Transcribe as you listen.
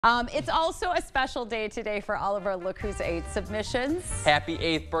It's also a special day today for all of our Look Who's 8 submissions. Happy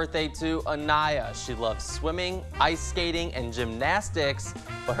 8th birthday to Anaya. She loves swimming, ice skating, and gymnastics,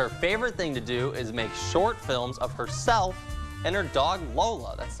 but her favorite thing to do is make short films of herself and her dog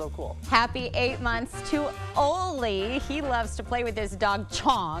Lola. That's so cool. Happy 8 months to Oli. He loves to play with his dog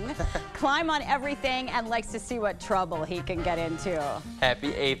Chong, climb on everything, and likes to see what trouble he can get into.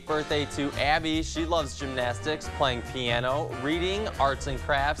 Happy 8th birthday to Abby. She loves gymnastics, playing piano, reading, arts and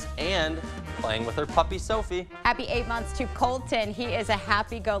crafts, and playing with her puppy Sophie. Happy 8 months to Colton. He is a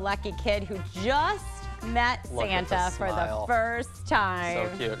happy-go-lucky kid who just met Santa for the first time.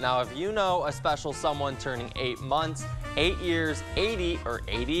 So cute. Now, if you know a special someone turning 8 months, 8 years, 80, or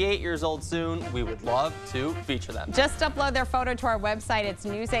 88 years old soon, we would love to feature them. Just upload their photo to our website. It's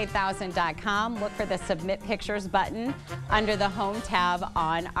news8000.com. Look for the Submit Pictures button under the Home tab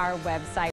on our website.